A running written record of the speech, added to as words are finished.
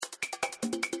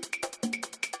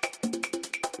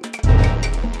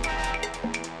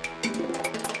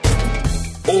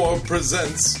Or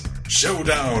presents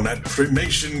Showdown at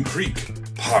Cremation Creek,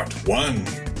 Part 1.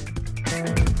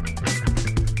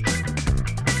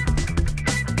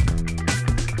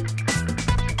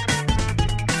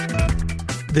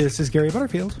 This is Gary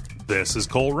Butterfield. This is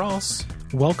Cole Ross.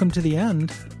 Welcome to the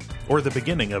end. Or the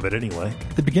beginning of it, anyway.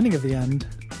 The beginning of the end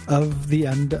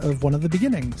of one of the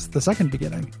beginnings. The second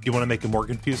beginning. You want to make it more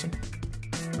confusing?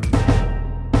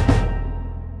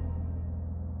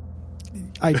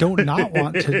 I don't not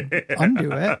want to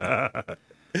undo it.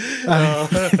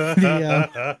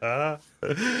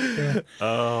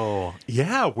 Oh,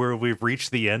 yeah, where we've reached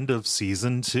the end of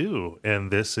season 2, and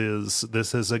this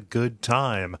is a good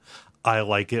time. I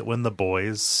like it when the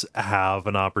boys have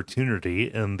an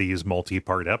opportunity in these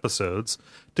multi-part episodes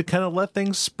to kind of let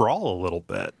things sprawl a little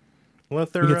bit. We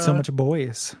get so much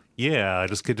boys. Yeah,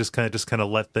 just kind of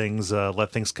let things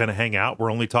kind of hang out.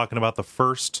 We're only talking about the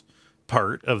first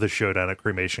part of the Showdown at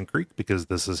Cremation Creek because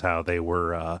this is how they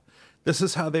were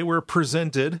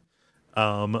presented.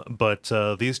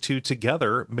 But these two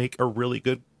together make a really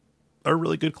good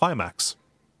climax.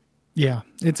 Yeah,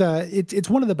 it's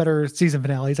one of the better season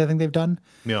finales I think they've done.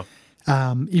 Yeah.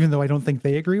 Even though I don't think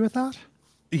they agree with that.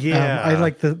 Yeah. I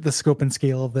like the scope and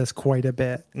scale of this quite a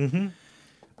bit. Mm-hmm.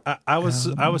 I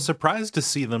was surprised to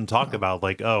see them talk about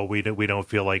like, oh, we don't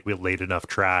feel like we laid enough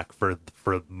track for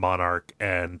Monarch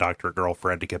and Dr.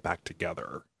 Girlfriend to get back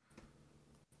together.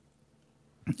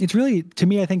 It's really, to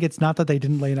me, I think it's not that they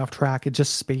didn't lay enough track. It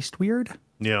just spaced weird.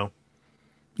 Yeah.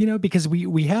 You know, because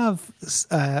we have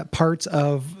parts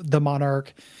of the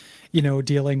Monarch, you know,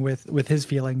 dealing with his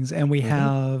feelings, and we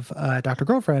have Dr.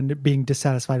 Girlfriend being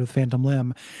dissatisfied with Phantom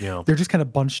Limb. Yeah. They're just kind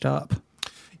of bunched up.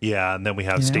 Yeah, and then we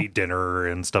have state dinner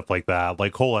and stuff like that,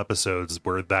 like whole episodes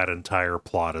where that entire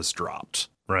plot is dropped,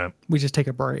 right? We just take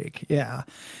a break, yeah.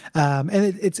 And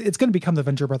it's going to become the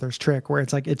Venture Brothers trick, where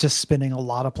it's like it's just spinning a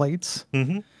lot of plates.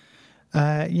 Mm-hmm.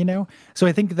 You know, so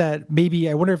I think that maybe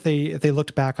I wonder if they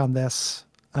looked back on this,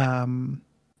 you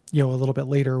know, a little bit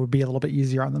later, would be a little bit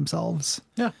easier on themselves.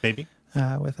 Yeah, maybe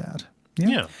with that.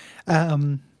 Yeah.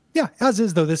 Yeah. As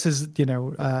is though, this is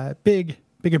big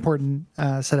important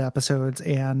set of episodes,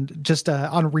 and just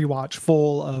on rewatch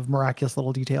full of miraculous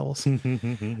little details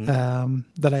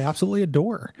that I absolutely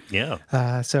adore.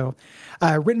 Yeah. So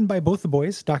written by both the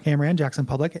boys, Doc Amran, Jackson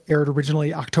Public, aired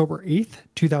originally October 8th,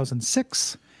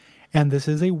 2006. And this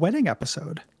is a wedding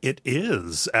episode. It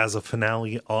is, as a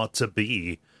finale ought to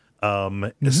be.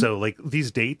 So like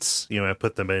these dates, you know, I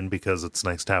put them in because it's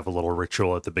nice to have a little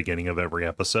ritual at the beginning of every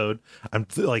episode. I'm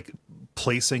like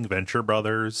placing Venture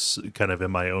Brothers kind of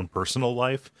in my own personal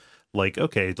life. Like,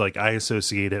 okay, like I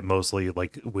associate it mostly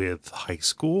like with high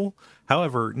school.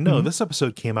 However, no, this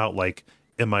episode came out like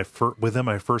in within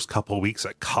my first couple weeks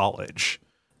at college,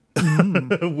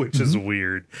 which is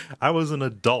weird. I was an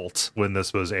adult when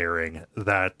this was airing.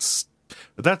 That's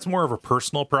more of a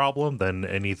personal problem than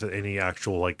any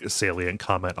actual like salient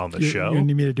comment on the show. You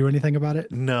need me to do anything about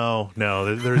it? No.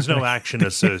 There's no action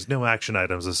no action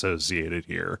items associated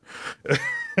here.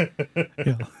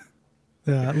 Yeah.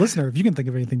 Listener, if you can think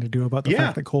of anything to do about the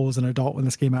fact that Cole was an adult when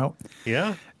this came out,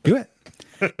 do it.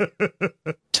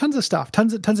 Tons of stuff,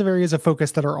 tons of areas of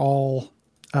focus that are all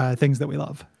things that we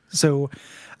love. So,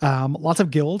 lots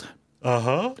of guild.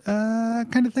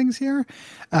 Kind of things here,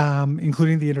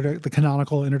 including the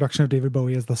canonical introduction of David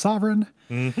Bowie as the Sovereign,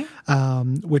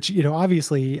 which, you know,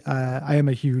 obviously I am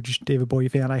a huge David Bowie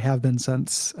fan. I have been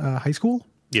since high school.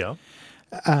 Yeah.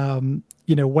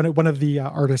 You know, one of the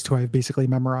artists who I've basically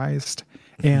memorized,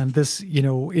 and this, you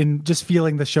know, in just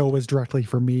feeling the show was directly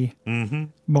for me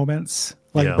moments.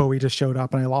 Like Bowie just showed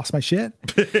up and I lost my shit.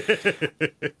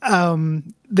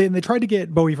 Then they tried to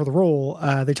get Bowie for the role.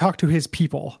 They talked to his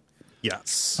people.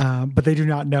 Yes. But they do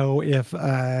not know if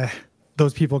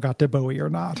those people got to Bowie or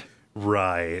not.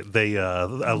 Right. They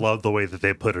I love the way that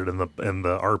they put it in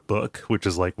the art book, which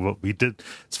is like what we did.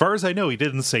 As far as I know, he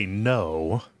didn't say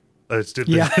no. We just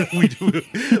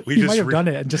might have done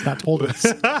it and just not told us.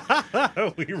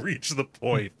 We reached the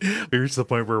point.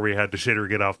 Where we had to shit or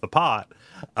get off the pot.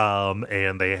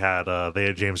 And they had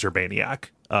James Urbaniak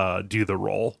do the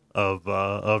role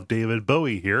of David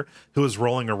Bowie here, who is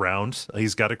rolling around.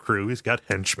 He's got a crew. He's got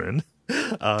henchmen.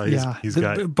 He's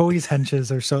got Bowie's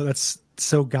henches are that's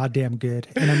so goddamn good,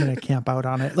 and I'm gonna camp out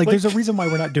on it. Like there's a reason why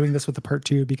we're not doing this with the part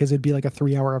 2, because it'd be like a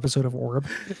 3-hour episode of Orb.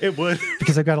 It would,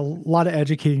 because I've got a lot of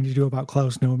educating to do about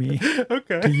Klaus Nomi.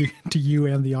 Okay, to you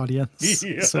and the audience.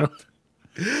 Yeah. So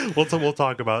we'll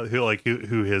talk about who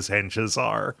his henches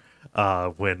are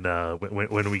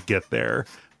when we get there.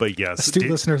 But yes, astute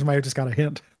listeners might have just got a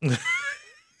hint.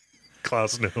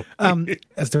 Klaus Nomi.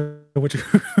 As to which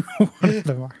one of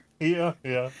them are.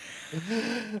 Yeah.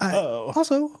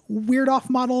 Also, weird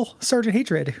off-model Sergeant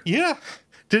Hatred. Yeah.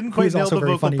 Didn't quite nail the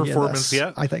vocal performance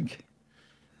yet, I think.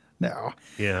 No.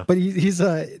 Yeah. But he's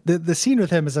the scene with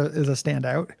him is a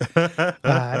standout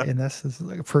in this. Is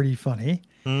like pretty funny.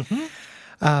 Mm-hmm.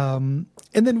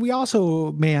 And then we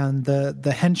also,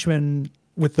 the henchman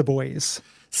with the boys.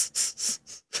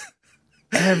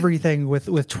 Everything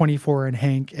with 24 and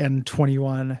Hank and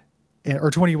 21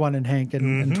 or 21 and Hank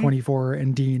and 24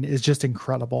 and Dean is just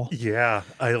incredible. Yeah.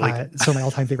 I like so my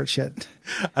all-time favorite shit.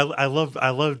 I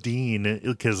love Dean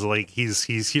because like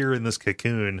he's here in this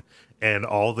cocoon, and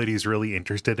all that he's really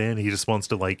interested in, he just wants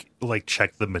to like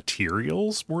check the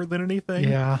materials more than anything.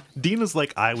 Yeah. Dean is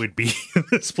like, I would be in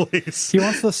this place. He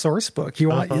wants the source book.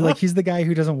 He's the guy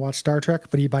who doesn't watch Star Trek,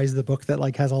 but he buys the book that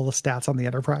like has all the stats on the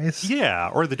Enterprise.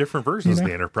 Yeah, or the different versions of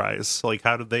the Enterprise. Like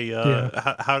how did they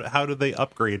how did they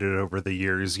upgrade it over the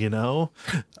years, you know?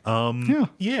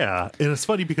 Yeah. And it's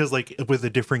funny because like with a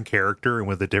different character and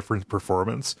with a different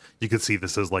performance, you could see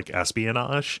this as like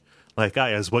espionage. Like,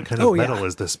 guys, what kind of metal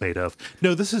is this made of?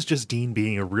 No, this is just Dean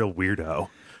being a real weirdo.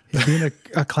 He's being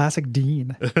a classic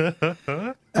Dean.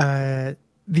 And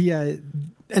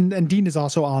Dean is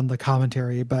also on the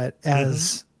commentary, but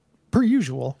as per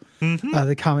usual,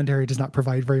 the commentary does not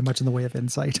provide very much in the way of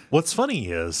insight. What's funny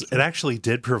is it actually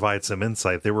did provide some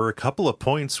insight. There were a couple of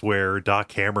points where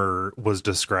Doc Hammer was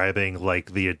describing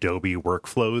like the Adobe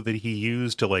workflow that he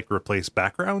used to like replace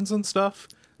backgrounds and stuff.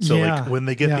 So like when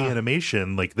they get the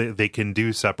animation, like they can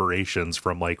do separations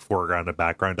from like foreground and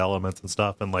background elements and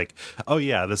stuff. And like, oh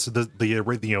yeah, this is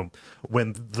the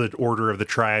when the Order of the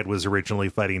Triad was originally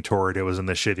fighting Tord, it was in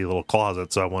this shitty little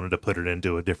closet. So I wanted to put it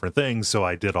into a different thing. So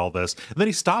I did all this. And then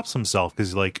he stops himself because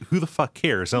he's like, who the fuck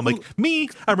cares? And I'm like, me,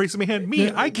 I'm raising my hand.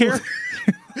 Me, I care.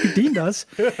 Dean does.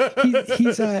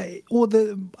 He's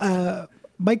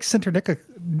Mike Sinternickens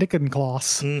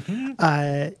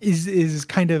is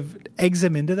kind of eggs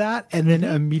him into that and then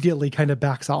immediately kind of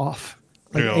backs off.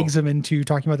 Like eggs him into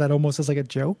talking about that almost as like a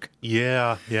joke.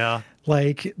 Yeah.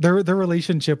 Like their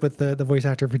relationship with the voice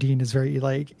actor for Dean is very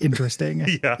like interesting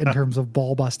in terms of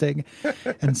ball busting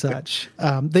and such.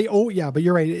 But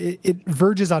you're right. It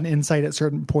verges on insight at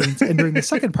certain points. And during the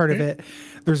second part of it,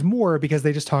 there's more because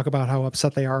they just talk about how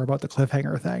upset they are about the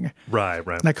cliffhanger thing. Right.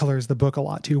 And that colors the book a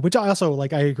lot too, which I also I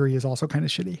agree is also kind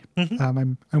of shitty.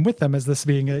 I'm with them as this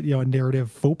being a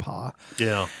narrative faux pas.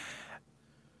 Yeah.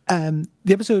 The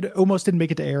episode almost didn't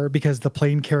make it to air because the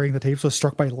plane carrying the tapes was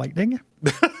struck by lightning.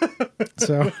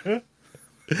 So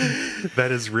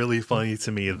that is really funny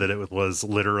to me that it was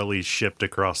literally shipped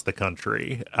across the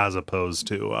country as opposed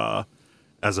to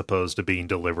being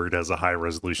delivered as a high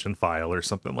resolution file or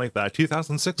something like that.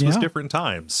 2006 was different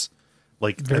times.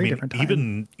 Like different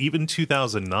time. even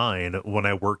 2009 when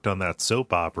I worked on that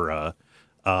soap opera,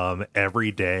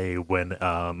 every day when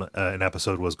an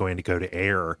episode was going to go to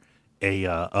air,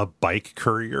 a bike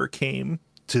courier came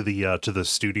to the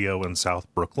studio in South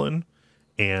Brooklyn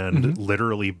and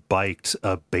literally biked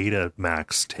a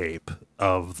Betamax tape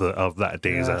of that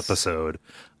day's episode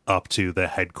up to the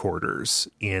headquarters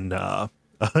in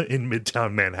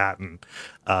Midtown Manhattan,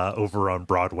 over on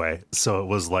Broadway. So it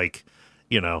was like,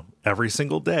 every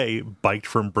single day biked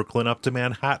from Brooklyn up to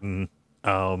Manhattan.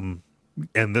 And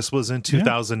this was in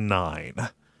 2009.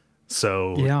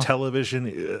 So television,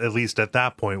 at least at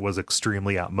that point, was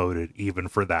extremely outmoded, even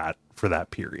for that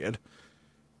period.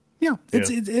 Yeah,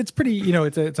 it's pretty.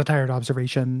 It's a tired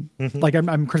observation. Like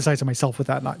I'm criticizing myself with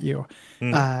that, not you.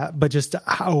 But just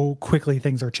how quickly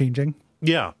things are changing.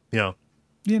 Yeah.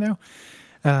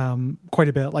 Quite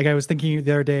a bit. Like I was thinking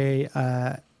the other day,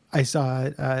 I saw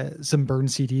some burned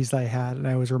CDs that I had, and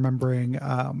I was remembering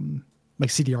like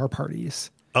CDR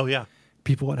parties. Oh yeah,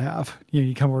 people would have.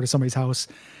 You come over to somebody's house,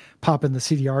 pop in the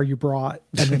CDR you brought,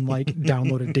 and then like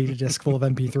download a data disk full of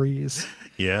MP3s.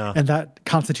 Yeah, and that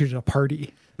constituted a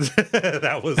party.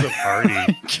 That was a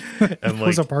party. And it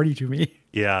was a party to me.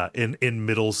 Yeah, in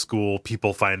middle school,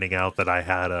 people finding out that I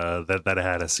had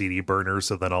a CD burner,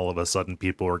 so then all of a sudden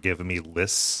people were giving me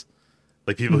lists.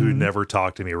 Like people who never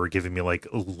talked to me were giving me like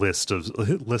a list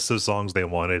of songs they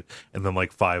wanted, and then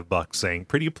like $5 saying,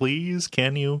 "Pretty please,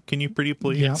 can you pretty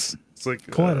please?" Yeah. It's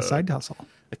like quite a side hustle.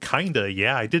 Kinda,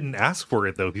 yeah. I didn't ask for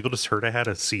it though. People just heard I had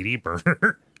a CD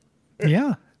burner.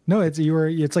 Yeah. No, it's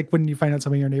like when you find out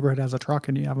somebody in your neighborhood has a truck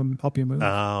and you have them help you move.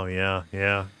 Oh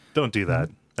yeah. Don't do that.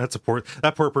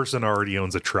 That poor person already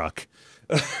owns a truck.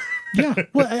 Yeah.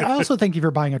 Well, I also think if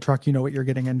you're buying a truck, you know what you're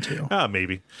getting into.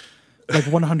 Maybe. Like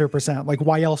 100%. Like,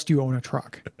 why else do you own a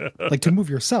truck? Like to move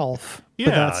yourself. Yeah,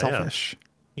 but that's selfish.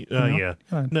 Yeah.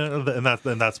 No,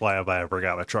 and that's why if I ever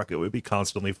got a truck, it would be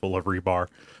constantly full of rebar.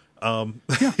 or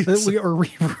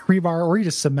rebar, or you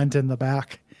just cement in the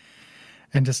back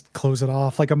and just close it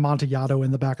off like a Amontillado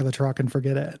in the back of the truck and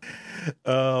forget it.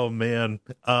 Oh man,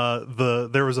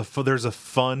 there's a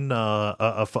fun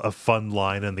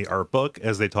line in the art book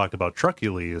as they talk about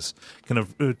Trucules, kind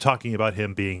of talking about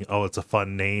him being, it's a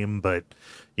fun name, but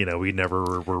we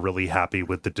never were really happy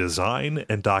with the design.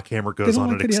 And Doc Hammer goes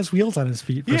on that he has wheels on his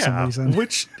feet for some reason,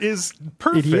 which is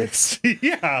perfect. Idiots.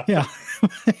 yeah.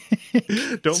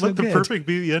 Don't let the perfect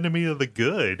be the enemy of the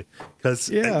good, because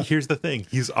here's the thing,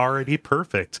 he's already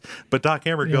perfect. But Doc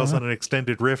Hammer goes on an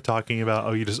extended riff talking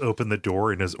about, you just open the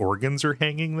door and his organs are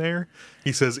hanging there.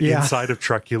 He says inside of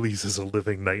Trucules is a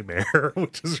living nightmare,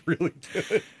 which is really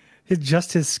good. It's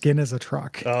just his skin is a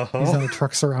truck. He's not a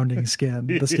truck surrounding skin.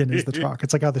 The skin is the truck.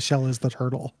 It's like how the shell is the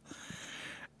turtle.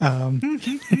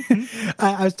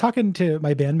 I was talking to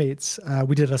my bandmates.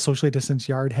 We did a socially distanced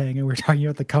yard hang, and we were talking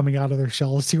about the coming out of their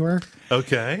shells tour.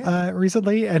 Okay.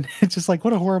 Recently, and it's just like,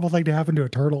 what a horrible thing to happen to a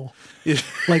turtle.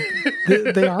 Like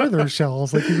they are their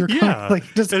shells. Like you were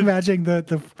just imagining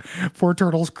the 4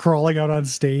 turtles crawling out on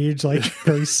stage, like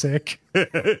very sick. Well,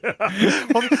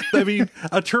 I mean,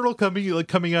 a turtle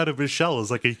coming out of his shell is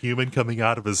like a human coming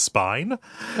out of his spine.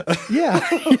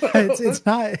 It's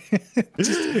not.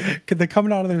 The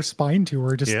coming out of their spine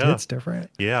tour just hits different.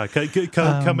 Yeah,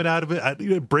 coming out of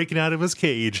it, breaking out of his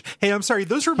cage. Hey, I'm sorry,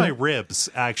 those are my ribs,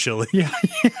 actually. Yeah,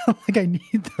 like I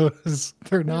need those.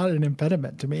 They're not an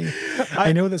impediment to me.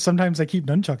 I know that sometimes I keep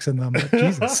nunchucks in them, but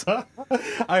Jesus.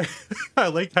 I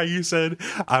like how you said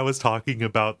I was talking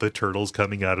about the turtles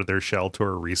coming out of their shell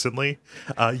tour recently.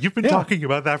 You've been talking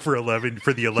about that for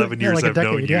the 11 years like I've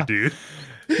known you, dude.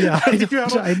 Yeah, you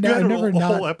had a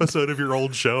whole episode of your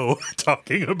old show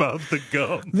talking about the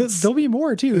gums. There'll be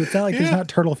more too. It's not like there's not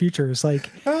turtle features.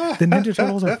 Like the Ninja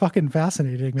Turtles are fucking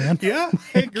fascinating, man. Yeah,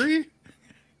 I agree.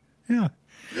 Yeah,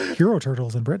 hero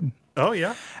turtles in Britain. Oh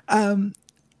yeah.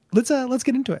 Let's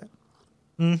get into it.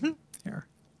 Mm-hmm. Here.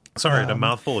 Sorry, a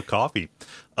mouthful of coffee.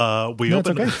 We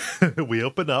open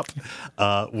up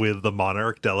with the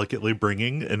Monarch delicately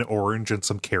bringing an orange and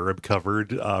some carob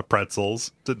covered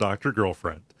pretzels to Dr.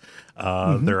 Girlfriend.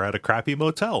 They're at a crappy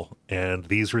motel, and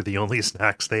these were the only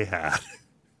snacks they had.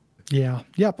 Yeah.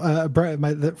 Yep.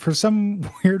 For some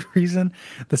weird reason,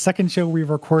 the second show we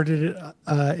recorded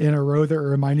in a row that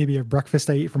reminded me of breakfast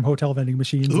I ate from hotel vending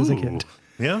machines as a kid.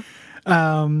 Yeah.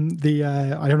 I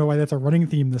don't know why that's a running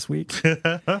theme this week. She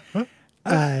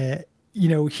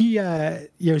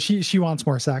wants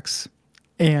more sex,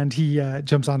 and he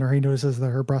jumps on her. He notices that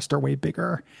her breasts are way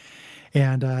bigger,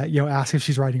 and asks if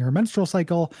she's riding her menstrual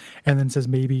cycle, and then says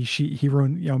maybe he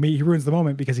ruins the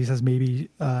moment because he says maybe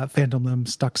Phantom Limb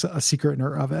stuck a secret in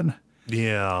her oven.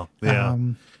 Yeah.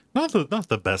 Not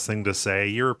the best thing to say.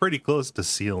 You were pretty close to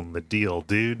sealing the deal,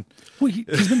 dude. Well,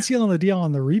 he's been sealing the deal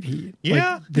on the repeat.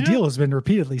 The deal has been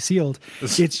repeatedly sealed.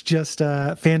 It's just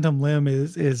Phantom Limb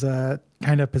is a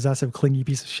kind of possessive, clingy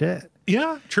piece of shit.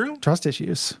 Yeah, true. Trust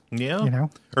issues. Yeah,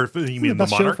 Or you mean the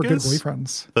Monarch for good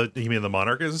boyfriends? You mean the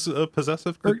Monarch is a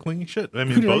possessive, clingy shit? I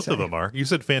mean, both of them are. You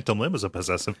said Phantom Limb is a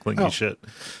possessive, clingy shit.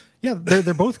 Yeah,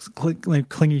 they're both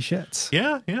clingy shits.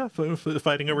 Yeah.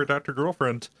 Fighting over Dr.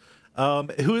 Girlfriend.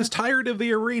 Who is tired of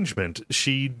the arrangement.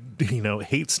 She,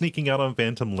 hates sneaking out on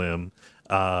Phantom Limb.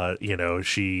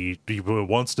 She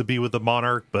wants to be with the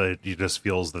Monarch, but he just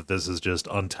feels that this is just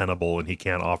untenable and he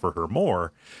can't offer her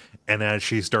more. And as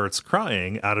she starts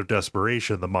crying out of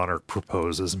desperation, the Monarch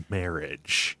proposes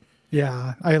marriage.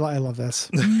 Yeah, I love this.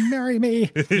 Marry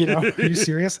me. Are you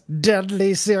serious?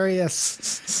 Deadly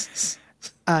serious.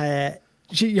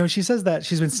 She says that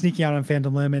she's been sneaking out on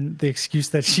Phantom Limb, and the excuse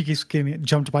that she keeps getting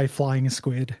jumped by flying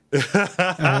squid with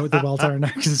the welt on her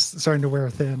neck is starting to wear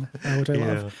thin, which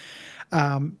I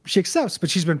love. She accepts, but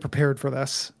she's been prepared for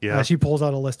this. Yeah. She pulls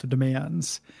out a list of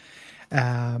demands.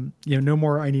 No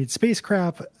more I need space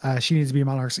crap. She needs to be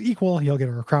Monarch's equal. He'll get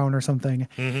her a crown or something.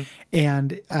 Mm-hmm.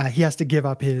 And he has to give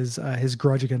up his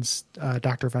grudge against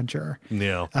Dr. Venture.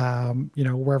 Yeah.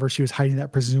 Wherever she was hiding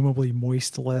that presumably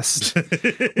moist list,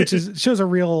 which shows a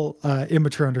real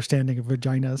immature understanding of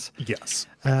vaginas. Yes.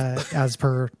 As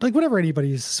per whenever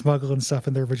anybody's smuggling stuff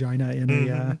in their vagina in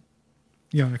a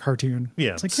in a cartoon.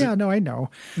 Yeah. It's I know.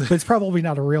 But it's probably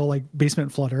not a real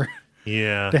basement flutter.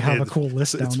 Yeah, to have a cool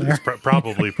list down there. It's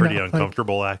probably pretty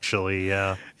uncomfortable, actually.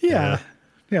 Yeah. Yeah.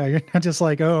 You're not just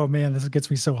oh man, this gets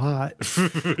me so hot.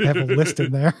 I have a list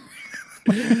in there.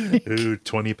 Ooh,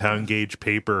 20-pound gauge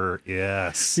paper.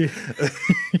 Yes.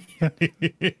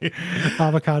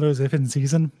 Avocados if in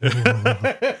season.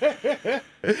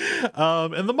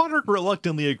 And the monarch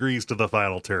reluctantly agrees to the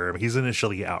final term. He's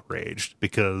initially outraged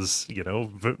because,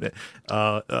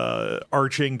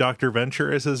 arching Dr.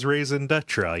 Venture as his raison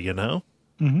d'etre,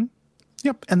 Mm-hmm.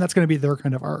 Yep. And that's going to be their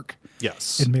kind of arc.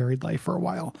 Yes. In married life for a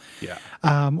while. Yeah.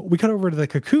 We cut over to the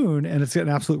cocoon and it's an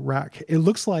absolute wreck. It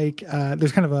looks like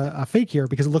there's kind of a fake here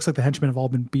because it looks like the henchmen have all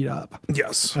been beat up.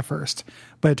 Yes. At first.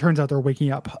 But it turns out they're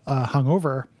waking up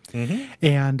hungover. Mm-hmm.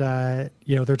 And,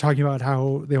 they're talking about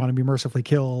how they want to be mercifully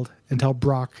killed until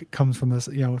Brock comes from this,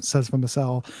 says from the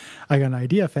cell, I got an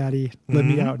idea, fatty. Let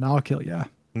me out and I'll kill you.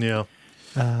 Yeah.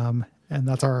 And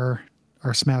that's our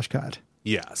smash cut.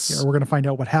 Yes. Yeah, we're going to find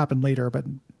out what happened later, but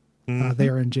they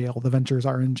are in jail. The Ventures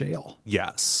are in jail.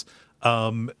 Yes.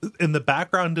 In the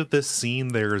background of this scene,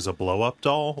 there's a blow up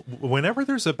doll. Whenever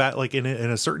there's a in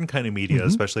a certain kind of media,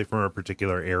 especially from a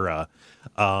particular era,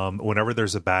 whenever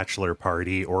there's a bachelor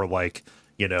party or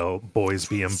boys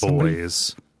being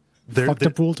boys, fucked a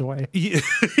pool toy.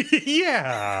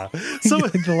 Yeah. So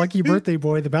the lucky birthday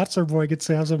boy, the bachelor boy, gets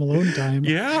to have some alone time.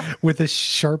 Yeah. With a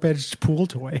sharp edged pool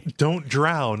toy. Don't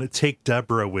drown. Take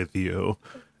Deborah with you.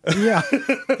 Yeah.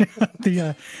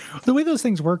 The way those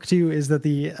things work too is that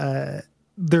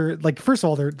they're first of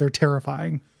all they're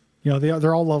terrifying.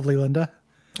 They're all lovely, Linda.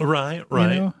 Right.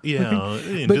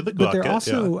 Yeah. But they're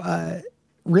also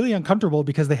really uncomfortable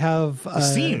because they have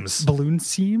seams, balloon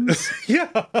seams.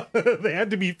 Yeah. They had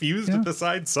to be fused at the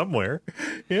side somewhere.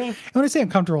 Yeah. And when I say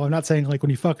uncomfortable, I'm not saying when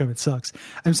you fuck them it sucks.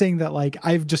 I'm saying that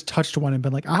I've just touched one and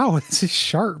been like, ow, this is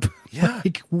sharp. Yeah.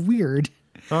 Weird.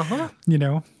 Uh-huh.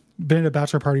 Been at a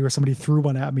bachelor party where somebody threw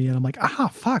one at me and I'm like,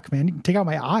 fuck, man, you can take out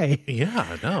my eye.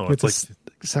 Yeah, no. With it's like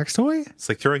sex toy? It's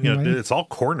like throwing it's all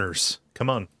corners. Come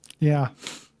on. Yeah.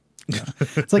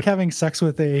 It's like having sex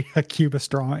with a cubist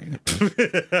drawing.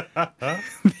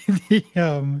 You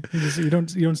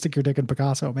don't stick your dick in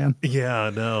Picasso, man. Yeah,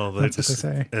 no. That's what they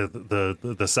say.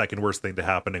 The second worst thing to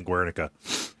happen in Guernica.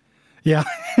 Yeah.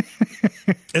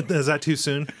 Is that too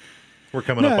soon? We're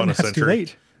coming up on a century. Too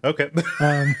late. Okay.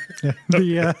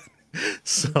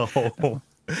 So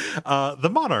the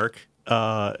monarch,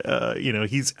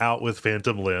 he's out with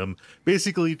Phantom Limb,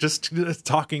 basically just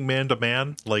talking man to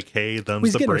man, like, hey,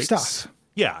 them's the breaks. Stuff.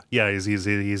 Yeah,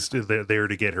 he's there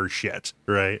to get her shit,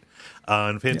 right?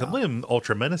 And Phantom Limb,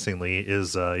 ultra menacingly,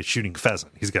 is shooting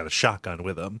pheasant. He's got a shotgun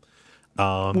with him.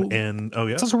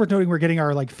 It's also worth noting we're getting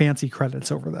our fancy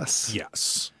credits over this.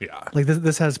 Yes, yeah.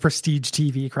 This has prestige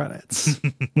TV credits,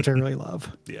 which I really love.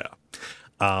 Yeah.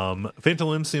 Phantom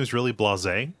Limb seems really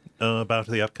blasé about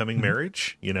the upcoming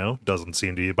marriage. Doesn't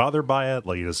seem to be bothered by it.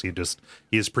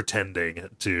 He is pretending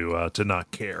to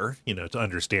not care. To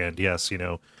understand. Yes,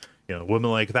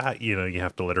 women like that. You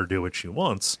have to let her do what she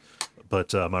wants.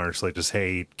 But Monarch's like, just,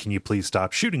 hey, can you please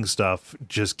stop shooting stuff?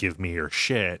 Just give me your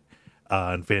shit.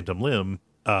 And Phantom Limb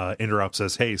interrupts,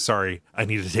 says, hey, sorry, I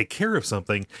need to take care of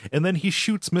something. And then he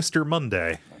shoots Mr.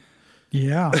 Monday.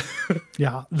 Yeah.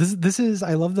 Yeah. This is,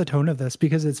 I love the tone of this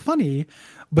because it's funny,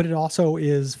 but it also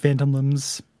is Phantom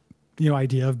Limb's,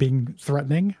 idea of being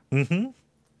threatening. Mm-hmm.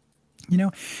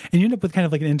 And you end up with kind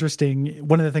of an interesting,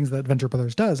 one of the things that Venture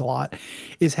Brothers does a lot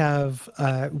is have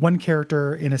one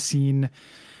character in a scene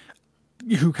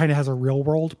who kind of has a real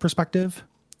world perspective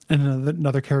and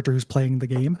another character who's playing the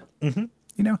game.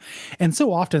 Mm-hmm. And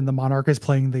so often the monarch is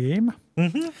playing the game.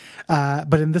 Mm-hmm.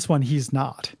 But in this one, he's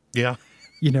not. Yeah.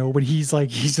 When he's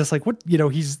just like, what, it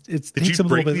takes him a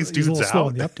little bit, he's a little slow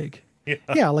on the uptake.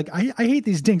 Yeah. I hate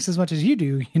these dinks as much as you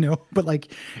do, but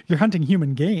you're hunting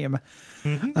human game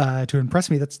to impress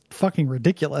me. That's fucking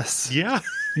ridiculous. Yeah.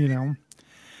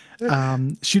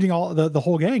 Shooting all the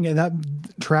whole gang and that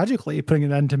tragically putting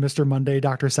an end to Mr. Monday,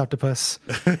 Dr. Septipus,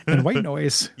 and White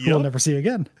Noise, who we'll never see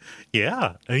again.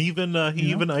 Yeah. And even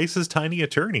even ices Tiny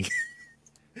Attorney.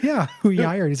 Yeah, who he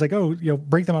hired. He's like,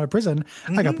 break them out of prison.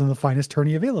 I got them the finest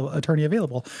attorney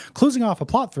available. Closing off a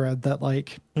plot thread that I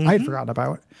had forgotten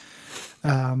about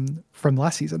from the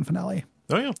last season finale.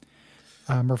 Oh yeah.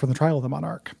 Or from the trial of the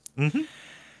monarch. Mm-hmm.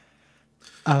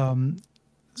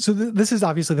 So this is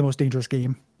obviously the most dangerous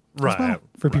game. Right. Well,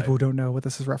 for people who don't know what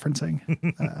this is referencing.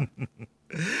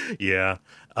 Yeah.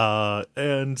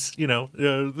 And,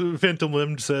 Phantom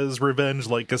Limb says revenge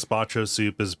like gazpacho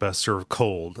soup is best served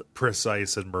cold,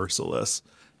 precise, and merciless.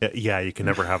 Yeah, you can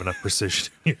never have enough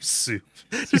precision in your soup.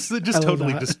 Just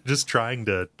totally just trying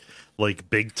to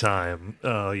big time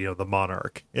the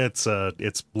monarch. It's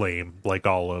lame, like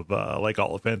all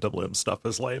of Phantom Limb stuff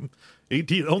is lame.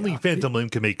 Only Phantom Limb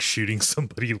can make shooting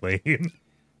somebody lame.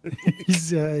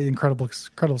 He's incredible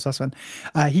specimen.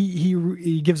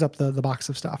 He gives up the box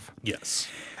of stuff. Yes.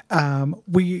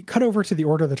 We cut over to the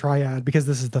Order of the Triad because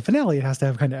this is the finale. It has to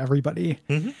have kind of everybody.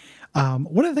 Mm-hmm.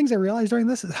 One of the things I realized during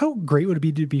this is how great would it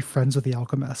be to be friends with the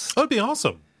Alchemist. That would be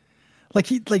awesome.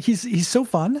 He's so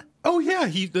fun. Oh yeah,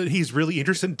 he's really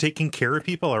interested in taking care of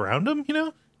people around him. You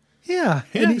know. Yeah,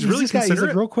 and he's really considerate. He's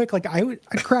like real quick. Like I'd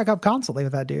crack up constantly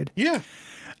with that dude. Yeah.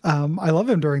 I love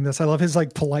him during this. I love his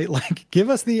like polite, like,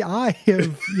 give us the eye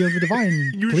of the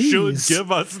divine. You please. should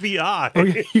give us the eye. Oh,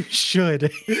 you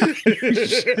should. You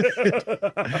should.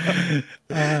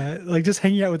 Like just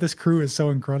hanging out with this crew is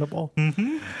so incredible.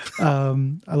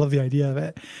 Mm-hmm. I love the idea of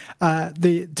it.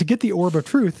 To get the orb of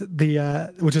truth,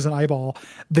 which is an eyeball,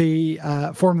 they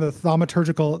form the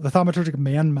thaumaturgic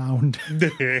man mound,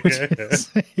 which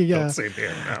is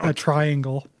a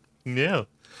triangle. Yeah.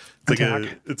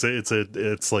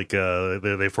 It's like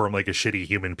they form like a shitty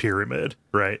human pyramid,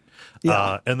 right?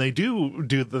 Yeah. And they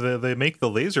they make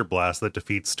the laser blast that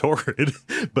defeats Torrid,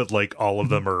 but like all of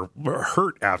them are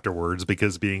hurt afterwards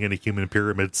because being in a human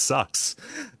pyramid sucks.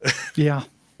 Yeah.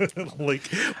 Like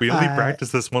we only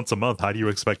practice this once a month. How do you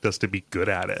expect us to be good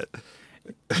at it?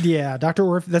 Yeah, Dr.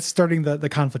 Orpheus, that's starting the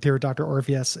conflict here with Dr.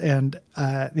 Orpheus, and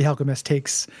the Alchemist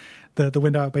takes the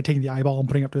window out by taking the eyeball and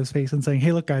putting it up to his face and saying,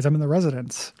 hey, look, guys, I'm in the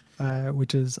Residence.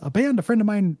 Which is a band a friend of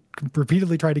mine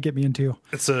repeatedly tried to get me into.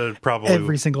 It's probably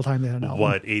every single time they had an album.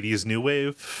 What, 80s new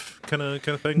wave kind of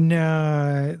thing?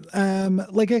 No, I'm not,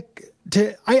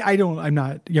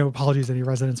 apologies to any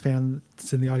Residence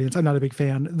fans in the audience. I'm not a big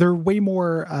fan. They're way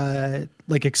more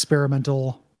like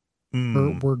experimental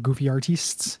or goofy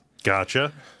artists.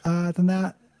 Gotcha. Than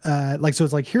that. So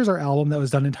it's like, here's our album that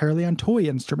was done entirely on toy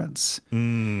instruments.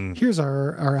 Here's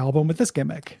our album with this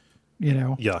gimmick.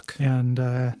 Yuck. And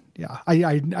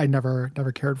I never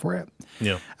cared for it.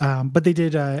 Yeah. But they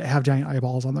did have giant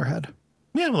eyeballs on their head.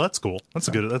 Yeah, well, that's cool. That's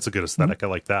a good aesthetic. Mm-hmm. I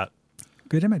like that.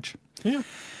 Good image. Yeah.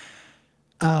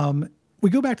 We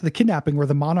go back to the kidnapping where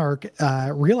the monarch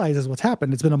realizes what's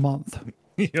happened. It's been a month,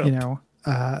 yep.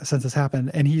 Since this happened,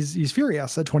 and he's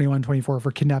furious at 2124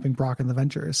 for kidnapping Brock and the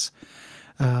Ventures.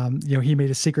 He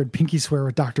made a sacred pinky swear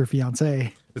with Dr.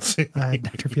 Fiance.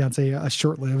 Dr. Fiance, a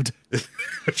short-lived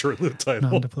title,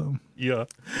 non-diplome. Yeah,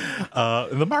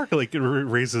 and the mark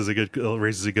raises a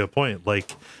good point.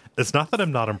 Like, it's not that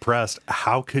I'm not impressed.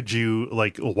 How could you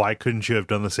why couldn't you have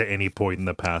done this at any point in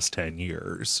the past 10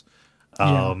 years?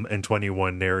 And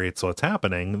 21 narrates what's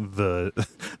happening.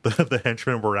 The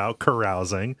henchmen were out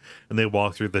carousing, and they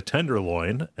walked through the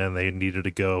Tenderloin, and they needed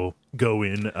to go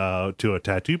in to a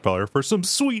tattoo parlor for some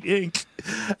sweet ink.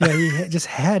 Yeah, he just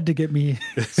had to get me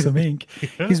some ink.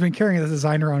 Yeah. He's been carrying the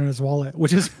designer on in his wallet,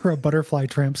 which is for a butterfly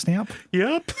tramp stamp.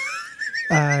 Yep.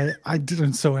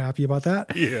 I'm so happy about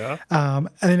that. Yeah. And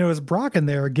then it was Brock in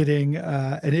there getting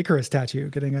an Icarus tattoo,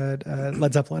 getting a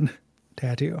Led Zeppelin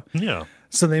tattoo. Yeah.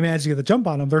 So they managed to get the jump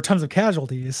on him. There are tons of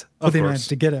casualties, but they managed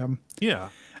to get him. Yeah.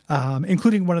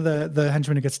 Including one of the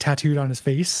henchmen who gets tattooed on his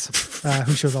face,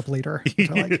 who shows up later.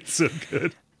 It's so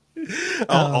good.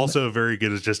 Also very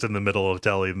good is just in the middle of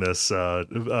telling this,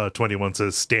 21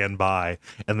 says, stand by,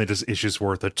 and then just issues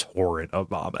forth a torrent of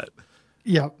vomit.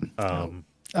 Yep.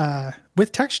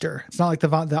 With texture. It's not like the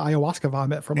ayahuasca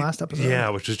vomit from last episode. Yeah,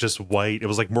 which is just white. It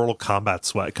was like Mortal Kombat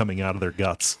sweat coming out of their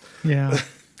guts. Yeah.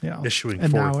 Yeah. Issuing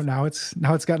and forth. now it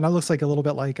looks like a little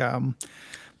bit like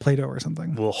Play-Doh or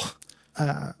something.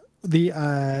 They're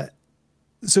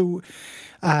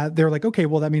like, okay,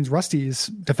 well, that means Rusty's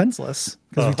defenseless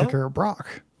because we took care of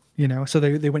Brock, so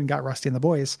they went and got Rusty and the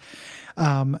boys.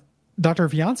 Dr.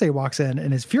 Fiance walks in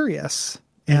and is furious,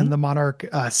 and the Monarch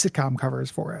sitcom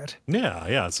covers for it.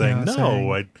 Yeah, saying,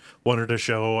 I wanted to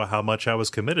show how much I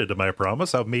was committed to my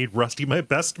promise. I've made Rusty my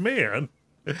best man.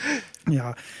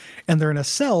 Yeah. And they're in a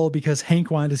cell because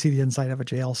Hank wanted to see the inside of a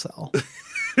jail cell.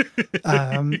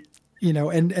 And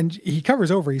he covers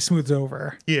over, he smooths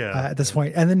over. Yeah. At this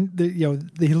point. And then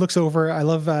he looks over. I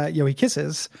love he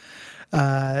kisses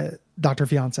Dr.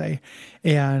 Fiance,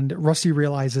 and Rusty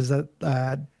realizes that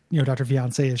Dr.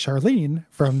 Fiance is Charlene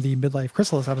from the Midlife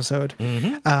Chrysalis episode.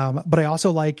 Mm-hmm. But I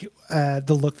also like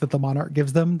the look that the Monarch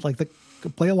gives them, like the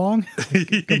play along.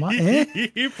 Come on,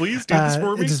 please do this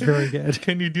for me. It's just very good.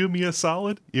 Can you do me a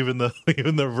solid? Even though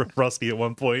Rusty at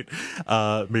one point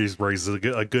raises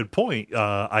a good point.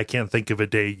 I can't think of a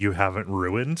day you haven't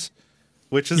ruined,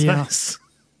 which is nice.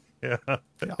 Yeah.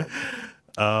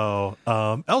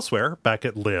 Elsewhere, back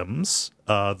at Limbs,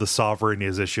 the Sovereign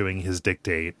is issuing his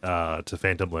dictate to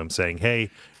Phantom Limb, saying,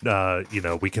 "Hey,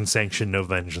 we can sanction no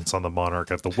vengeance on the Monarch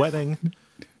at the wedding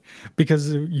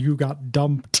because you got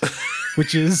dumped."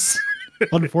 Which is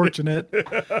unfortunate.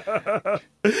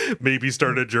 Maybe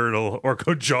start a journal or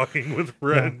go jogging with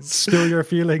friends. Spill your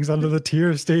feelings under the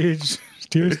tear stage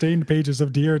tear-stained pages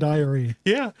of Dear Diary.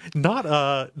 Yeah,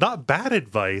 not bad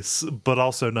advice, but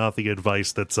also not the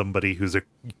advice that somebody who's a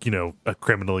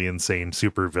criminally insane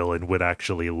supervillain would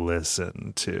actually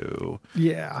listen to.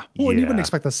 Yeah. Well, you wouldn't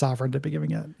expect the Sovereign to be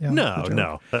giving it.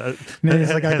 No.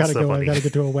 He's like, I gotta go. I gotta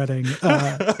get to a wedding.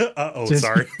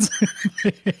 Sorry.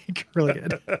 Really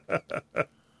good.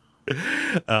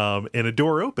 And a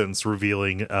door opens,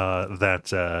 revealing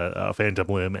that Phantom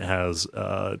Limb has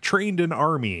trained an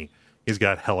army. He's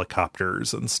got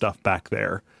helicopters and stuff back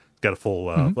there. Got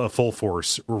a full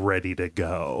force ready to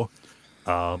go.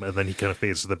 And then he kind of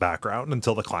fades to the background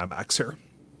until the climax here.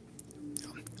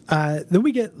 Then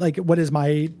we get like what is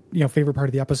my favorite part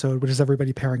of the episode, which is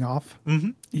everybody pairing off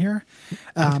here.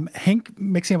 Hank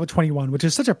mixing up with 21, which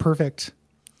is such a perfect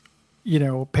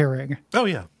pairing. Oh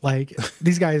yeah, like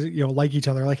these guys like each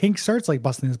other. Like Hank starts like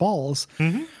busting his balls.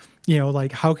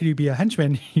 Like how could you be a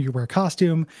henchman? You wear a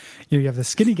costume. You have the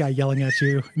skinny guy yelling at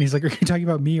you, and he's like, "Are you talking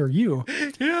about me or you?"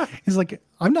 Yeah. He's like,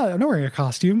 I'm not wearing a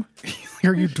costume.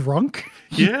 Are you drunk?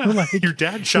 Yeah. Like, your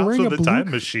dad shops with a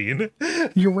time machine.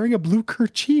 You're wearing a blue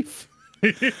kerchief.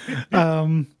 Which,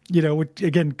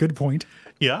 again, good point.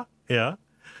 Yeah. Yeah.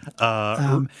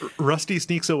 Rusty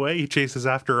sneaks away. He chases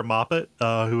after a Moppet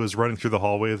who is running through the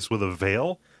hallways with a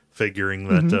veil, figuring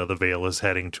that the veil is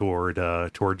heading toward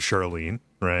Charlene,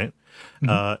 right?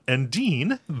 And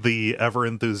Dean, the ever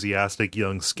enthusiastic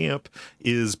young scamp,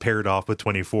 is paired off with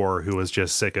 24, who is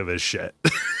just sick of his shit.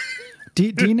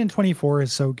 Dean in 24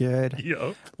 is so good.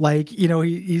 Yep. Like,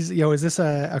 he's is this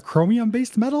a chromium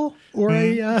based metal or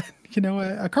a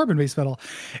carbon based metal?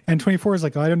 And 24 is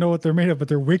like, I don't know what they're made of, but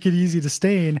they're wicked easy to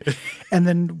stain. And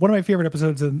then one of my favorite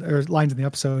episodes or lines in the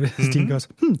episode is Dean goes,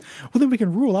 well, then we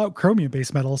can rule out chromium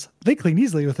based metals. They clean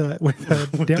easily with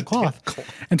a damp cloth.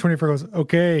 And 24 goes,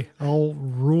 okay, I'll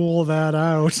rule that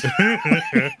out.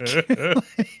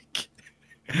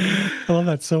 I love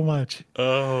that so much.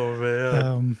 Oh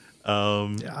man.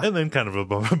 And then kind of a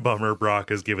bummer, Brock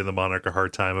is giving the Monarch a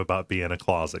hard time about being a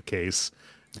closet case.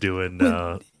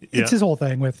 It's his whole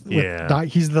thing with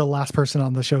he's the last person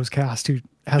on the show's cast who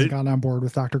hasn't gotten on board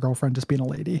with Dr. Girlfriend just being a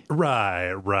lady.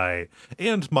 Right.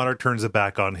 And Monarch turns it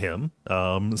back on him,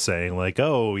 saying like,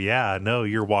 oh yeah, no,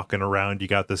 you're walking around, you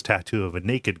got this tattoo of a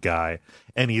naked guy,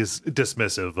 and he's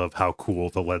dismissive of how cool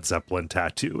the Led Zeppelin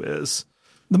tattoo is.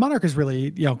 The Monarch is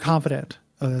really, confident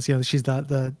of this. She's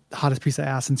the hottest piece of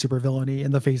ass in supervillainy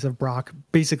in the face of Brock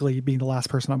basically being the last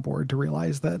person on board to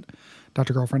realize that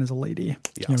Dr. Girlfriend is a lady.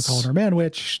 Yes. Calling her man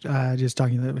witch, just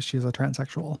talking that she's a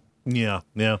transsexual. Yeah.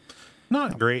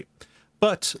 Not great.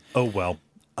 But, oh well.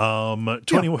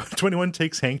 21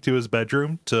 takes Hank to his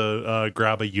bedroom to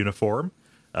grab a uniform.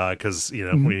 Because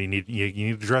we need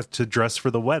to dress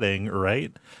for the wedding,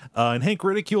 right? And Hank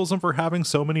ridicules him for having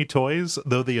so many toys,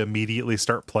 though they immediately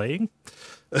start playing.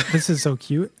 This is so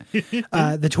cute.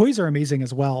 The toys are amazing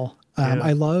as well.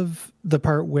 I love the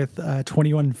part with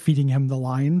 21 feeding him the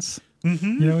lines.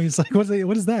 He's like, what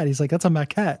is that? He's like, that's a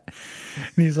maquette.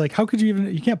 And he's like, how could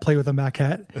you can't play with a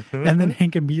maquette. And then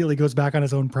Hank immediately goes back on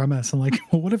his own premise and like,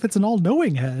 well, what if it's an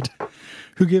all-knowing head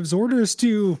who gives orders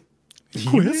to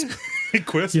Quisp?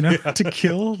 To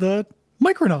kill the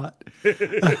Micronaut.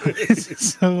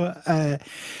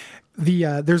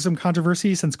 There's some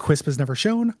controversy since Quisp is never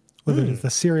shown, whether it's the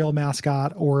cereal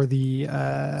mascot or the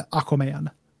Aquaman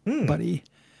buddy.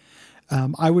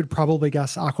 I would probably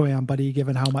guess Aquaman buddy,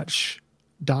 given how much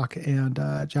Doc and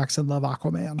Jackson love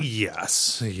Aquaman.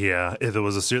 Yes. Yeah. If it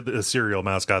was a cereal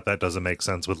mascot, that doesn't make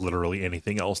sense with literally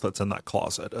anything else that's in that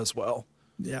closet as well.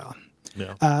 Yeah.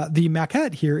 The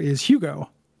maquette here is Hugo,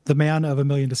 the man of a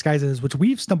million disguises, which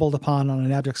we've stumbled upon on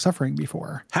An Abject Suffering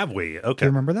before. Have we? Okay. Do you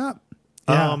remember that?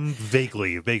 Yeah.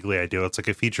 Vaguely I do. It's like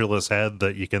a featureless head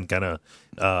that you can kind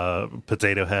of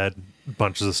potato head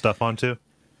bunches of stuff onto.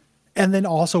 And then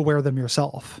also wear them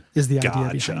yourself is the idea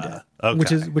behind it.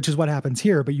 Okay. Which is what happens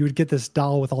here. But you would get this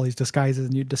doll with all these disguises,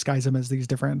 and you'd disguise them as these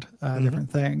different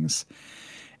things.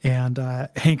 And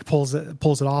Hank pulls it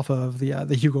off of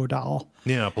the Hugo doll.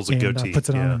 Yeah, pulls a goatee. Puts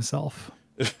it on himself.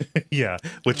 Yeah,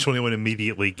 which 21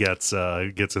 immediately gets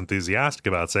enthusiastic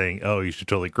about, saying, "Oh, you should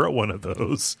totally grow one of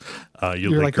those."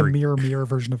 You're like a mirror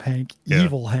version of Hank,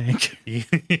 evil Hank.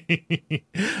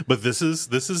 But this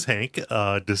is Hank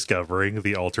discovering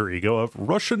the alter ego of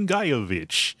Russian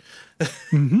Guyovich.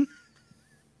 I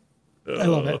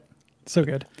love it. So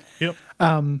good. Yep.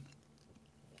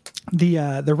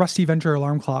 The Rusty Venture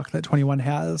alarm clock that 21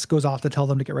 has goes off to tell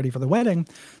them to get ready for the wedding,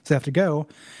 so they have to go.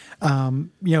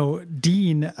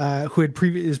 Dean, who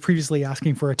is previously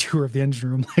asking for a tour of the engine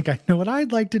room, like, I know what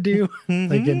I'd like to do.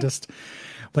 Like, and just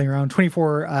playing around.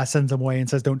 24 sends him away and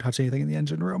says, "Don't touch anything in the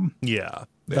engine room." Yeah.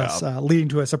 Thus leading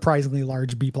to a surprisingly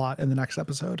large B plot in the next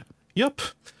episode. Yep.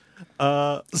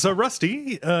 So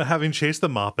Rusty, having chased the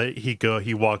Moppet,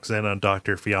 he walks in on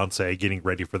Dr. Fiance getting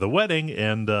ready for the wedding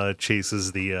and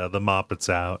chases the Moppets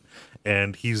out.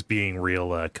 And he's being real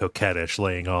coquettish,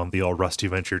 laying on the old Rusty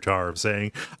Venture charm,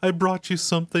 saying, "I brought you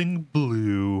something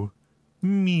blue.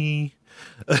 Me."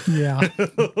 Yeah.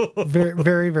 Very,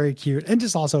 very, very cute. And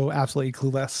just also absolutely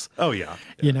clueless. Oh, yeah.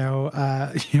 You know,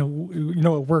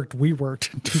 it worked. We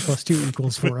worked. 2 + 2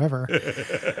 = forever.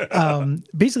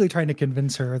 Basically trying to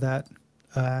convince her that,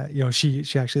 she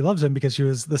actually loves him because she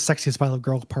was the sexiest pile of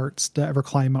girl parts to ever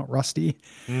climb Mount Rusty.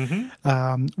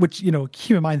 Mm-hmm. Which,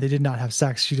 keep in mind, they did not have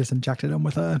sex. She just injected him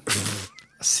with a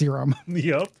serum.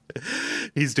 Yep.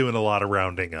 He's doing a lot of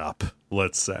rounding up,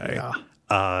 let's say. Yeah.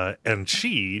 And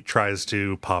she tries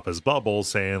to pop his bubble,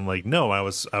 saying like, "No, I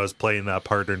was playing that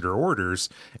part under orders."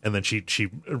 And then she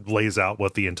lays out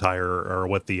what the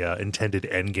intended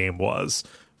end game was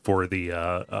for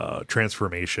the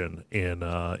transformation in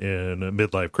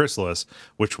Midlife Chrysalis,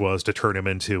 which was to turn him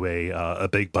into a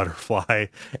big butterfly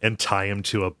and tie him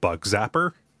to a bug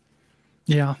zapper.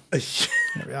 Yeah.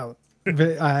 Yeah.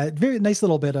 Very nice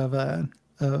little bit of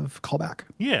callback.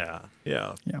 Yeah.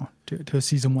 To a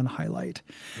season 1 highlight.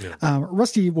 Yeah.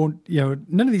 Rusty won't,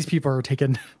 none of these people are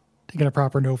taking a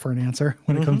proper no for an answer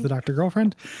when it comes to Dr.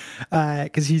 Girlfriend,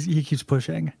 because he keeps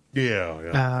pushing.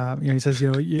 Yeah. He says,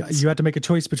 you had to make a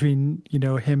choice between,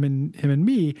 him and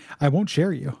me. I won't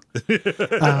share you.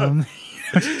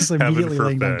 Just immediately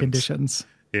laying down conditions.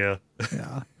 Yeah.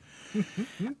 Yeah.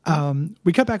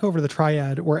 We cut back over to the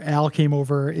Triad where Al came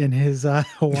over in his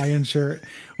Hawaiian shirt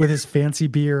with his fancy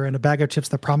beer and a bag of chips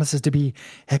that promises to be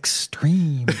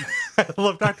extreme. I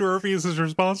love Dr. Orpheus's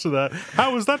response to that.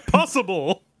 How is that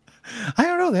possible? I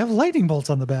don't know. They have lightning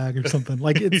bolts on the bag or something.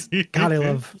 Like it's God. I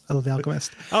love The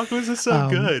Alchemist. Alchemist is so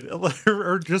good.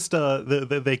 Or just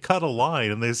they cut a line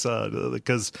and they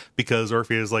because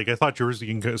Orpheus is like, "I thought you were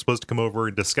supposed to come over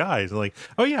in disguise." And like,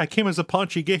 "Oh yeah, I came as a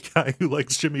paunchy gay guy who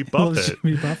likes Jimmy Buffett."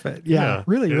 Jimmy Buffett. Yeah,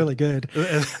 really good.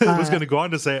 It was going to go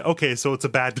on to say, "Okay, so it's a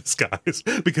bad disguise,"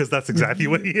 because that's exactly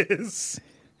what he is.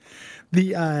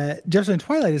 The Jefferson and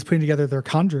Twilight is putting together their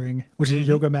conjuring, which is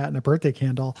a yoga mat and a birthday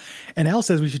candle. And Al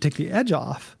says we should take the edge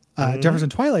off. Jefferson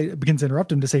Twilight begins to interrupt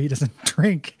him to say he doesn't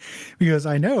drink. Because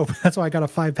I know, that's why I got a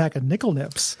 5-pack of Nickel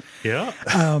Nips. Yeah.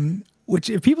 Which,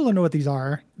 if people don't know what these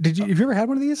are, have you ever had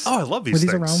one of these? Oh, I love these. Were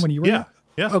these things. around when you were? Yeah.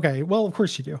 Okay. Well, of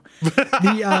course you do. Because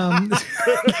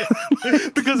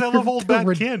I love old bad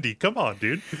candy. Come on,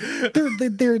 dude.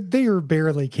 They are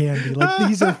barely candy. Like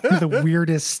these are the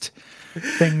weirdest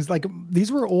things. Like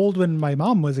these were old when my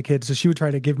mom was a kid, so she would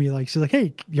try to give me she's like,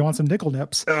 "Hey, you want some Nickel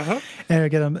Nips?" And I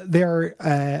get them.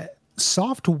 They're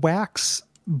soft wax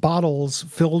bottles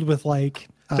filled with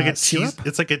syrup.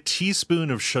 It's like a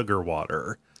teaspoon of sugar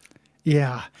water.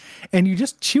 Yeah, and you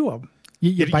just chew them.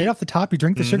 You bite off the top, you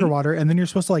drink the sugar water, and then you're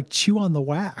supposed to chew on the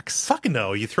wax. Fucking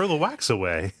no, you throw the wax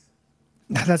away.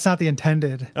 That's not the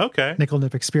intended Nickel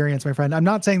Nip experience, my friend. I'm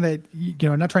not saying that,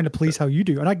 I'm not trying to police how you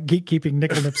do. I'm not gatekeeping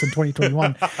Nickel Nips in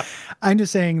 2021. I'm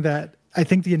just saying that I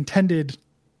think the intended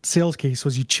sales case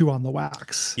was you chew on the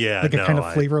wax. Yeah. Like a kind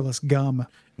of flavorless gum.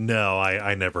 No,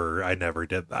 I never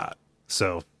did that.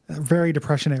 So. A very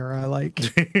Depression era,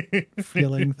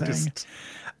 feeling thing.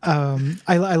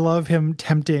 I love him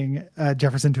tempting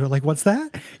Jefferson to it. Like, what's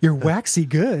that? You're waxy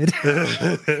good.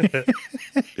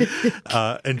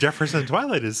 And Jefferson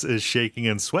Twilight is shaking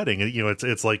and sweating.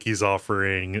 It's like he's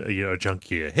offering a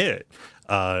junkie a hit.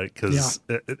 Because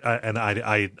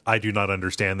I do not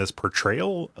understand this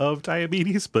portrayal of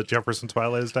diabetes, but Jefferson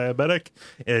Twilight is diabetic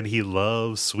and he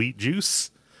loves sweet juice.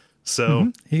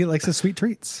 So he likes the sweet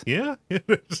treats. Yeah,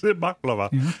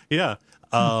 baklava. Yeah.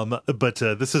 But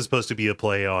this is supposed to be a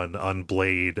play on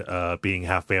Blade being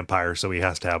half vampire, so he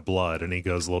has to have blood, and he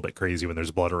goes a little bit crazy when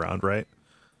there's blood around, right?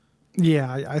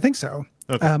 Yeah, I think so.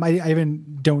 Okay.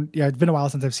 It's been a while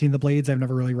since I've seen the Blades. I've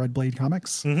never really read Blade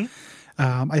comics.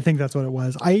 I think that's what it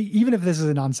was. Even if this is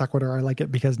a non sequitur, I like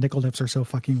it because Nickel Nips are so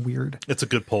fucking weird. It's a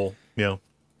good pull. Yeah.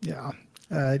 Yeah.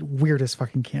 Weird as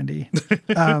fucking candy.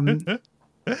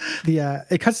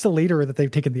 It cuts to later that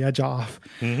they've taken the edge off.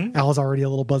 Al's already a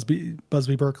little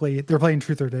Busby Berkeley. They're playing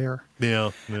Truth or Dare. Yeah.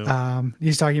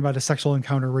 He's talking about a sexual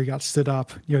encounter where he got stood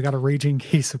up. Got a raging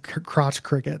case of crotch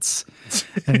crickets,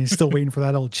 and he's still waiting for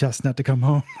that old chestnut to come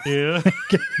home. Yeah.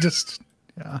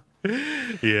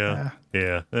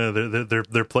 Yeah.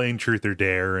 They're playing Truth or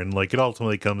Dare, and it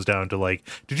ultimately comes down to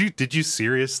did you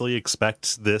seriously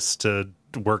expect this to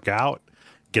work out?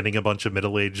 getting a bunch of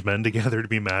middle-aged men together to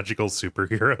be magical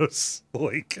superheroes.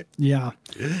 Like, yeah.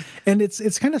 And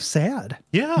it's kind of sad.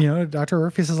 Yeah. You know, Dr.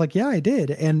 Orpheus is like, yeah, I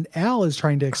did. And Al is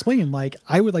trying to explain, like,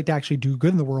 I would like to actually do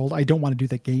good in the world. I don't want to do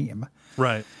the game.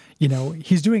 Right. You know,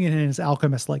 he's doing it in his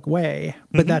alchemist-like way,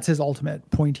 but that's his ultimate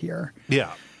point here.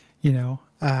 Yeah. You know,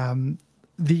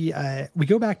 we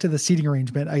go back to the seating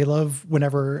arrangement. I love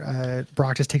whenever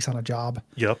Brock just takes on a job.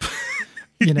 Yep.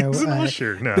 You know, He's an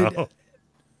usher now.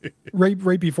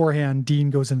 Right beforehand, Dean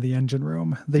goes into the engine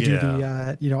room. They do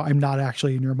the, you know, I'm not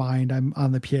actually in your mind. I'm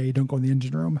on the PA. Don't go in the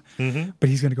engine room. But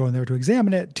he's going to go in there to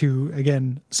examine it to,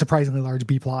 again, surprisingly large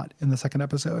B plot in the second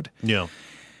episode. Yeah.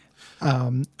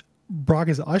 Brock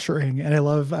is ushering, and I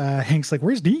love Hank's like,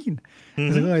 where's Dean?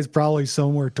 He's like, oh, he's probably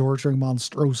somewhere torturing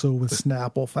Monstroso with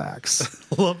Snapple facts.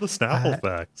 Love the Snapple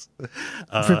facts.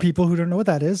 For people who don't know what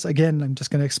that is, again, I'm just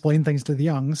going to explain things to the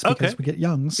youngs because we get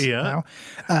youngs now.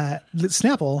 The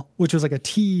Snapple, which was like a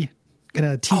tea, kind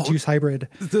of tea juice hybrid.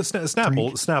 The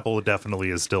Snapple definitely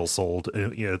is still sold.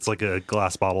 You know, it's like a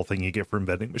glass bottle thing you get from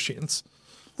vending machines.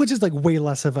 Which is like way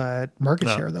less of a market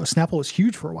share, though. Snapple was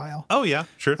huge for a while. Oh, yeah,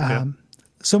 sure.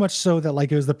 So much so that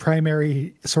like it was the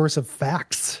primary source of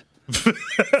facts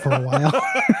for a while.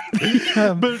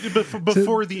 But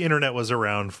before the internet was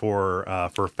around for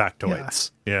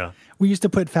factoids. Yeah. We used to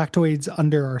put factoids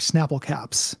under our Snapple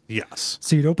caps. Yes.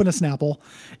 So you'd open a Snapple,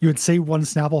 you would say one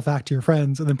Snapple fact to your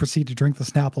friends, and then proceed to drink the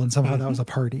Snapple, and somehow that was a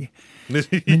party.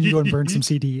 Then you go and burn some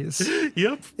CDs.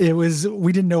 Yep.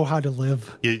 We didn't know how to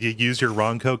live. You use your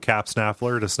Ronco cap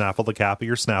snaffler to snaffle the cap of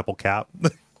your Snapple cap.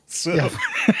 So. Yeah.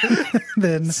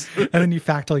 then you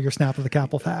fact all your Snapple the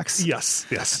Capple facts. Yes.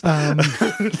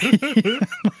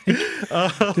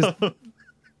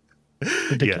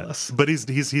 Ridiculous. Yeah, but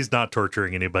he's not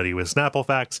torturing anybody with Snapple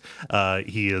facts.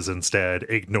 He is instead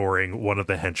ignoring one of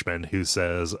the henchmen who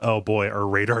says, "Oh boy, our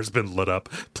radar's been lit up.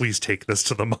 Please take this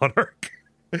to the Monarch."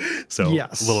 So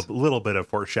yes. a little bit of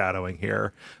foreshadowing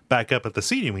here. Back up at the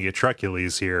seating, we get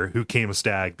Trucules here, who came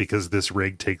stag because this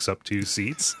rig takes up 2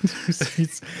 seats.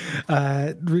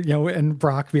 You know, and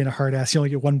Brock being a hard ass, you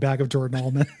only get one bag of Jordan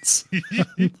almonds.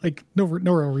 Like no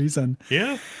real reason.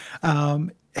 Yeah.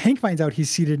 Hank finds out he's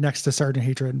seated next to Sergeant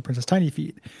Hatred and Princess Tiny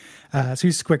Feet. So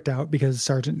he's squicked out because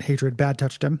Sergeant Hatred bad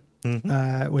touched him,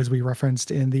 as we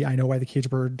referenced in the I Know Why the Cage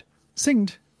Bird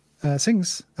Sings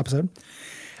episode.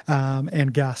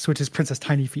 And Gus, which is Princess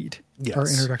Tiny Feet, our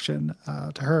introduction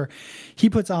to her. He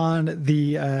puts on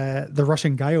the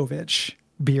Russian Guyovich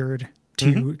beard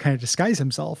to kind of disguise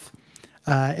himself.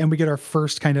 And we get our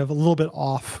first kind of a little bit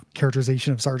off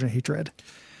characterization of Sergeant Hatred.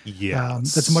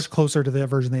 Yes. That's much closer to the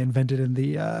version they invented in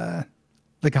the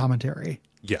commentary.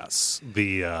 Yes.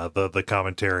 The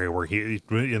commentary where he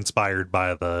inspired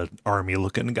by the army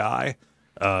looking guy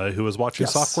who was watching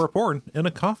softcore porn in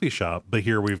a coffee shop. But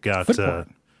here we've got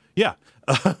yeah.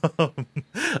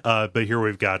 But here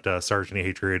we've got Sergeant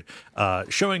Hatred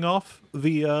showing off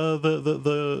the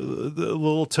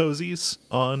little toesies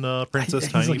on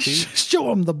Princess Tiny Feet. Show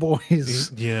them the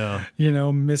boys. Yeah. You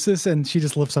know, Mrs. And she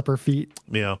just lifts up her feet.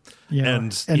 Yeah. You know,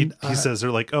 and he says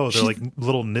they're like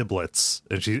little niblets.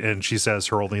 And she says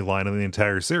her only line in the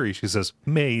entire series. She says,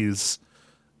 Maze.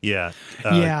 Yeah.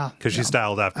 Because she's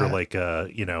styled after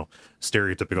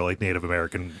stereotypical like Native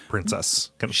American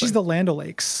princess kind of she's thing. The Land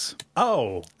O'Lakes.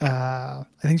 Oh. I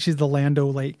think she's the Land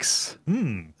O'Lakes.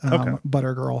 Okay.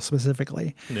 Butter girl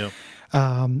specifically. Yeah.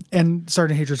 And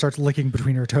Sergeant Hatred starts licking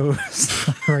between her toes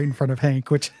right in front of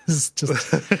Hank, which is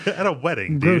just at a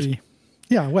wedding, grody. dude.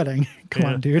 Yeah, wedding. Come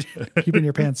on, dude. Keep in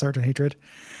your pants, Sergeant Hatred.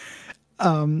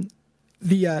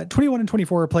 The 21 and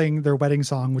 24 are playing their wedding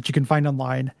song, which you can find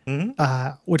online,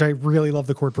 which I really love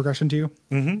the chord progression to.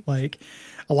 Like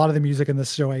a lot of the music in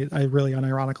this show, I really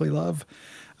unironically love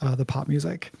the pop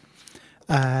music.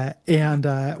 And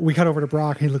we cut over to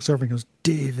Brock, and he looks over and goes,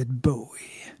 David Bowie.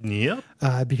 Yep.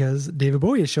 Because David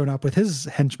Bowie has shown up with his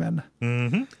henchmen.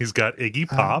 He's got Iggy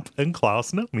Pop and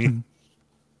Klaus Nomi.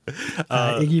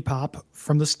 Iggy Pop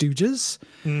from the Stooges.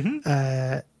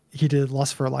 He did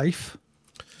Lust for Life.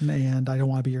 And I Don't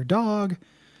Want to Be Your Dog,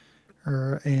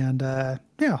 The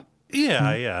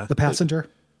Passenger.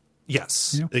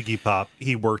 Yes, you know? Iggy Pop.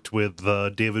 He worked with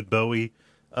David Bowie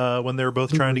when they were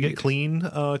both trying to get clean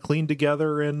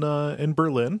together in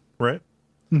Berlin, right?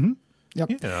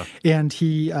 Yep. Yeah. And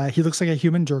he looks like a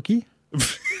human jerky.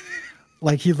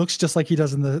 Like he looks just like he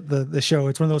does in the show.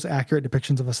 It's one of those accurate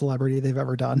depictions of a celebrity they've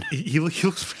ever done. He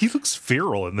looks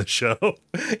feral in the show,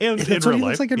 and that's in what real he life.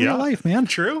 looks like in real life, man.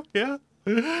 True. Yeah.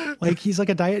 Like he's like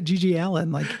a diet Gigi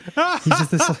Allen. Like he's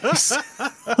just this.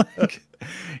 Like,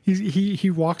 he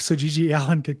walks so Gigi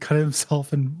Allen could cut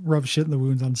himself and rub shit in the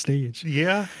wounds on stage.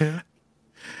 Yeah.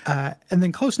 And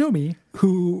then Klaus Nomi,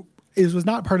 who was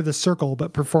not part of the circle,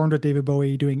 but performed with David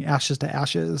Bowie doing Ashes to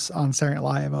Ashes on Saturday Night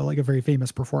Live, like a very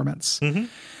famous performance,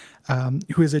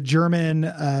 who is a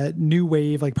German new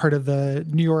wave, like part of the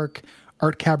New York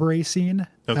art cabaret scene,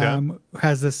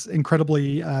 has this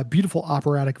incredibly beautiful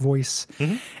operatic voice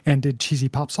and did cheesy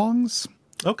pop songs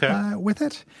with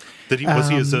it. Was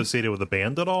he associated with a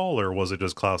band at all, or was it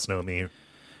just Klaus Nomi?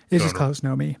 It's just Klaus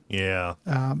Nomi. Yeah.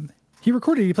 He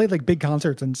played like big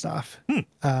concerts and stuff.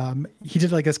 He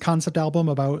did like this concept album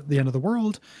about the end of the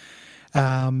world.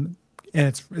 And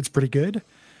it's pretty good.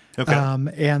 Okay.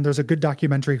 And there's a good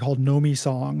documentary called Nomi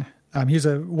Song. He was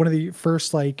one of the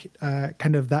first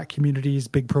kind of that community's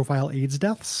big profile AIDS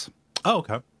deaths. Oh,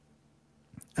 okay.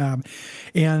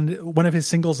 And one of his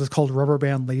singles is called Rubber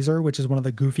Band Laser, which is one of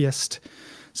the goofiest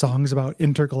songs about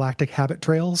intergalactic habit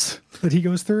trails that he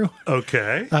goes through.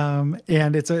 Okay.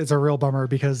 And it's a real bummer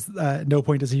because at no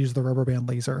point does he use the rubber band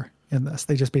laser in this.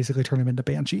 They just basically turn him into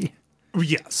Banshee.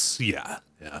 Yes. Yeah.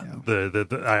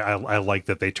 I like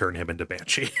that they turn him into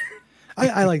Banshee.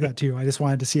 I like that too. I just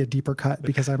wanted to see a deeper cut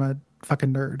because I'm a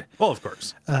fucking nerd. Well, of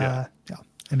course. Yeah.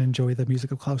 And enjoy the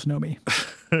music of Klaus Nomi.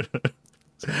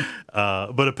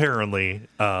 But apparently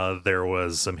there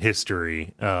was some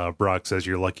history. Brock says,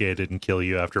 "You're lucky I didn't kill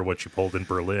you after what you pulled in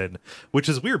Berlin," which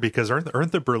is weird because aren't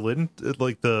the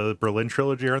Berlin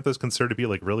trilogy, aren't those considered to be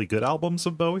like really good albums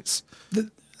of Bowie's?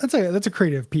 That's a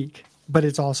creative peak, but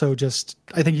it's also just,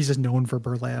 I think he's just known for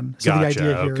Berlin. So the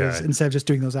idea here is instead of just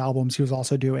doing those albums, he was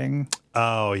also doing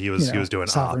he was doing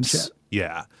sovereign ops. Shit.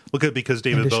 Yeah, look, because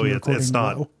David Bowie,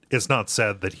 it's not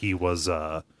said that he was.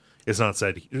 It's not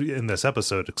said in this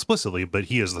episode explicitly, but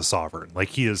he is the sovereign. Like,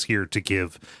 he is here to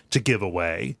give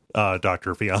away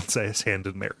Dr. Fiance's hand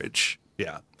in marriage.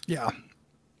 Yeah. Yeah.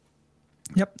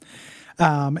 Yep.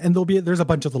 And there's a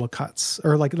bunch of little cuts,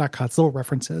 or like not cuts, little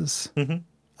references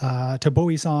to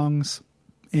Bowie songs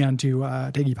and to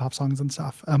Iggy Pop songs and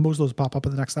stuff. Most of those pop up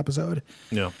in the next episode.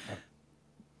 Yeah.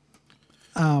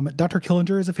 Dr.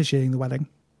 Killinger is officiating the wedding.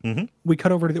 We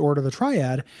cut over to the Order of the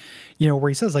Triad, where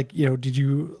he says, did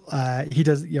you, he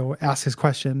does, ask his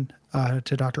question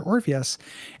to Dr. Orpheus,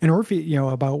 and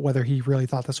Orpheus, about whether he really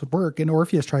thought this would work. And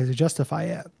Orpheus tries to justify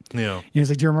it. Yeah. He's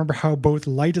like, do you remember how both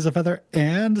light as a feather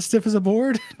and stiff as a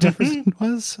board Jefferson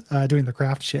was doing the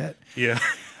craft shit? Yeah.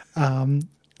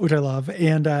 Which I love.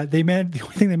 And the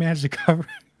only thing they managed to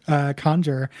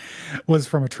conjure was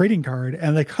from a trading card,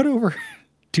 and they cut over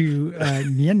to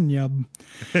Nien,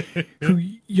 who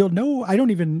you'll know. I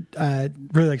don't even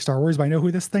really like Star Wars, but I know who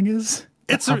this thing is.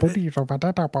 It's he's what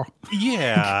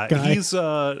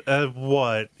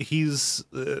he's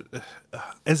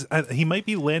he might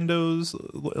be Lando's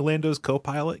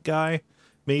co-pilot guy,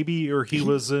 maybe, or he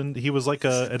was like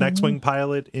an X-wing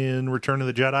pilot in Return of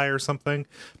the Jedi or something.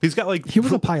 He's got he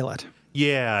was a pilot.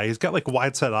 Yeah, he's got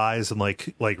wide set eyes and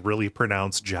like really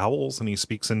pronounced jowls, and he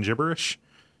speaks in gibberish.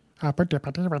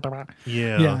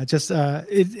 Yeah, just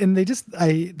and they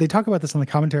talk about this on the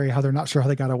commentary, how they're not sure how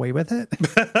they got away with it.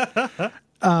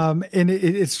 And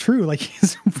it's true, like,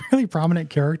 he's a really prominent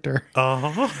character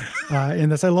in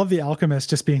this. I love the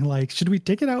alchemist just being like, should we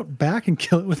take it out back and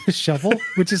kill it with a shovel,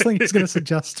 which is something he's going to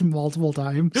suggest multiple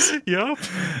times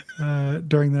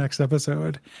during the next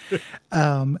episode.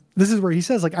 This is where he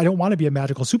says, I don't want to be a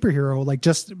magical superhero,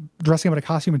 just dressing up in a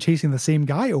costume and chasing the same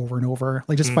guy over and over,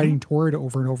 just fighting toward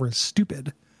over and over is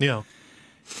stupid.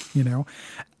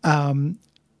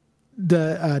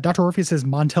 The Dr. Orpheus says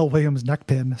Montel Williams' neck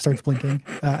pin starts blinking,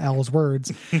 Al's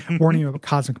words, warning him about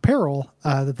cosmic peril,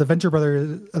 that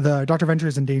the Dr. Venture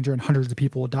is in danger and hundreds of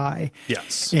people will die.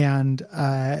 Yes. And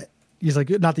he's like,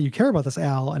 not that you care about this,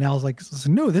 Al. And Al's like,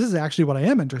 no, this is actually what I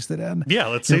am interested in. Yeah,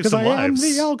 let's save some lives. I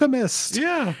am the alchemist.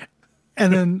 Yeah.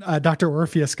 And then Dr.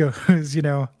 Orpheus goes,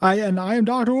 I am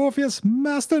Dr. Orpheus,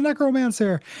 master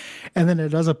necromancer. And then it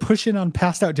does a push in on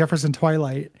passed out Jefferson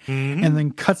Twilight, and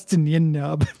then cuts to Nien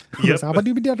Nub, and gets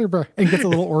a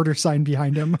little order sign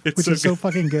behind him, which is so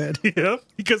fucking good. Yeah,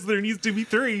 because there needs to be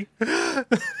 3. I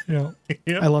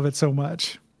love it so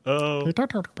much. Oh. And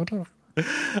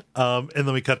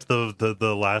then we cut to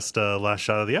the last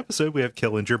shot of the episode. We have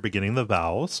Killinger beginning the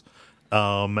vows.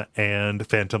 And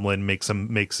Phantom Lynn makes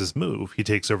his move. He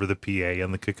takes over the PA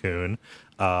and the cocoon,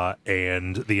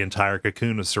 and the entire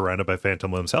cocoon is surrounded by Phantom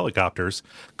Lynn's helicopters.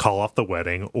 Call off the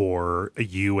wedding, or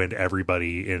you and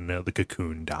everybody in the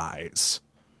cocoon dies.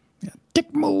 Yeah.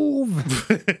 Dick move.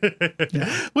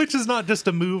 Which is not just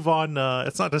a move on.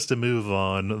 It's not just a move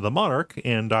on the Monarch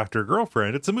and Dr.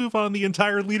 Girlfriend. It's a move on the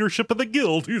entire leadership of the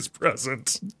guild who's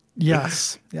present.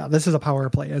 Yes. Yeah. This is a power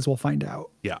play, as we'll find out.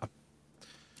 Yeah.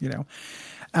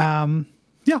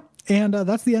 And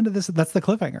that's the end of this. That's the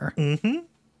cliffhanger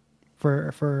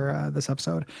for this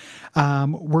episode.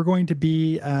 We're going to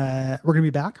be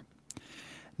back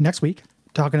next week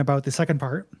talking about the second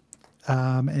part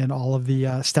and all of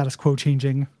the status quo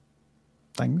changing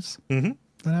things that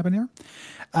happen here.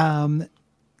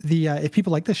 If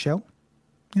people like this show,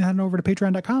 you head over to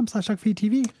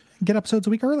patreon.com/duckfeedtv and get episodes a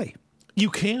week early. You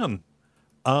can.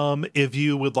 If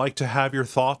you would like to have your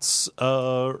thoughts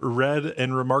read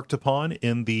and remarked upon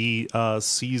in the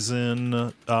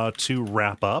season 2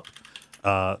 wrap up,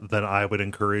 then I would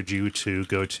encourage you to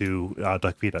go to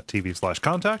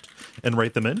duckfeed.tv/contact and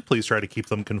write them in. Please try to keep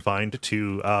them confined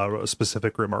to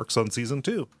specific remarks on season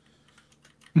 2.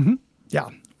 Yeah,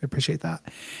 I appreciate that.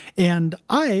 And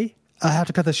I have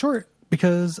to cut this short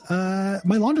because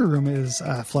my laundry room is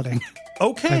flooding.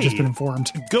 Okay. I've just been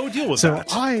informed. Go deal with that.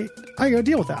 So I go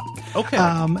deal with that. Okay.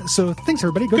 So thanks,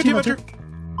 everybody. Go Team Hunter.